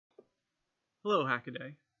Hello,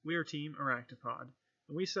 Hackaday. We are Team Aractopod,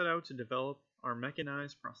 and we set out to develop our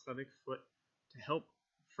mechanized prosthetic foot to help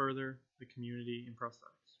further the community in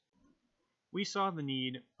prosthetics. We saw the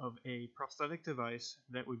need of a prosthetic device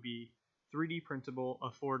that would be 3D printable,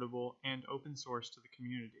 affordable, and open source to the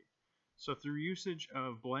community. So through usage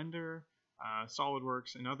of Blender,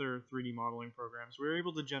 SolidWorks, and other 3D modeling programs, we were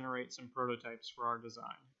able to generate some prototypes for our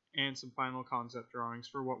design and some final concept drawings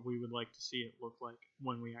for what we would like to see it look like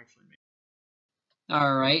when we actually make it.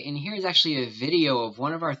 Alright, and here's actually a video of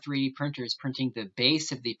one of our 3D printers printing the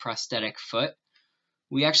base of the prosthetic foot.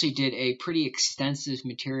 We actually did a pretty extensive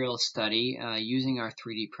material study using our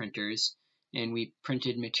 3D printers, and we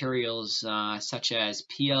printed materials such as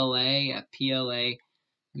PLA, PLA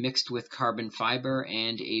mixed with carbon fiber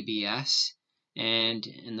and ABS. And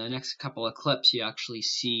in the next couple of clips, you actually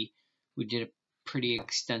see we did a pretty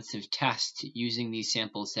extensive test using these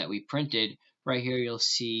samples that we printed. Right here, you'll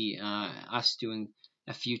see us doing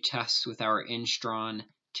a few tests with our Instron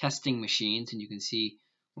testing machines, and you can see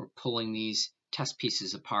we're pulling these test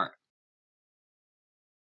pieces apart.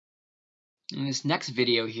 In this next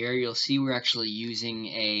video here, you'll see we're actually using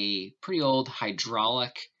a pretty old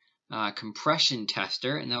hydraulic compression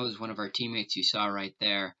tester, and that was one of our teammates you saw right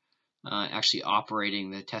there actually operating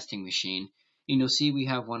the testing machine. And you'll see we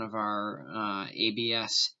have one of our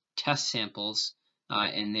ABS test samples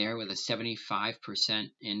in there with a 75%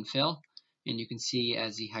 infill, and you can see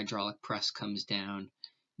as the hydraulic press comes down,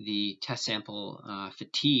 the test sample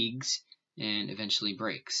fatigues and eventually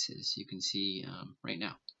breaks, as you can see right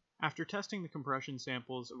now. After testing the compression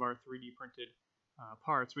samples of our 3D printed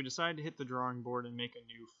parts, we decided to hit the drawing board and make a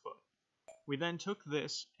new foot. We then took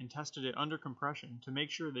this and tested it under compression to make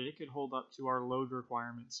sure that it could hold up to our load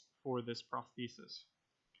requirements for this prosthesis.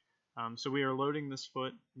 So we are loading this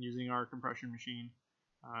foot using our compression machine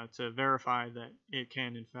to verify that it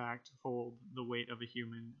can in fact hold the weight of a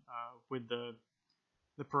human with the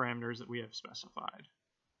parameters that we have specified.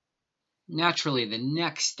 Naturally, the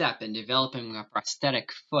next step in developing a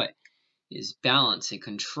prosthetic foot is balance and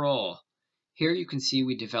control. Here you can see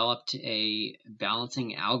we developed a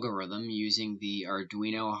balancing algorithm using the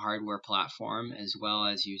Arduino hardware platform, as well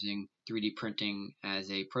as using 3D printing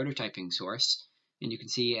as a prototyping source. And you can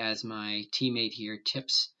see as my teammate here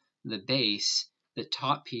tips the base, the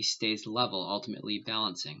top piece stays level, ultimately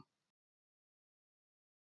balancing.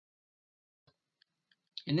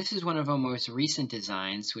 And this is one of our most recent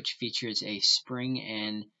designs, which features a spring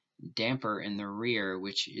and damper in the rear,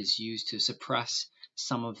 which is used to suppress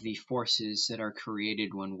some of the forces that are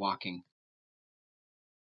created when walking.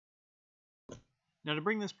 Now to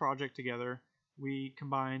bring this project together, we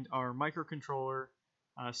combined our microcontroller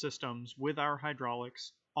systems with our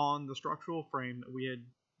hydraulics on the structural frame that we had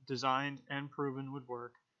designed and proven would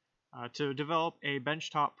work to develop a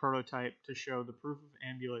benchtop prototype to show the proof of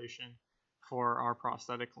ambulation for our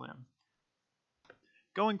prosthetic limb.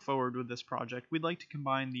 Going forward with this project, we'd like to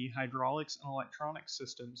combine the hydraulics and electronics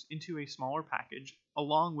systems into a smaller package,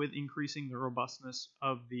 along with increasing the robustness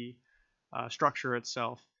of the structure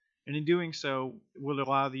itself. And in doing so, will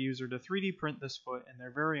allow the user to 3D print this foot in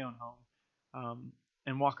their very own home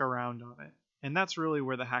and walk around on it. And that's really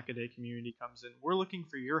where the Hackaday community comes in. We're looking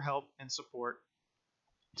for your help and support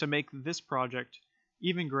to make this project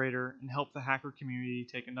even greater and help the hacker community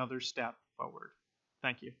take another step forward.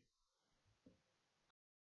 Thank you.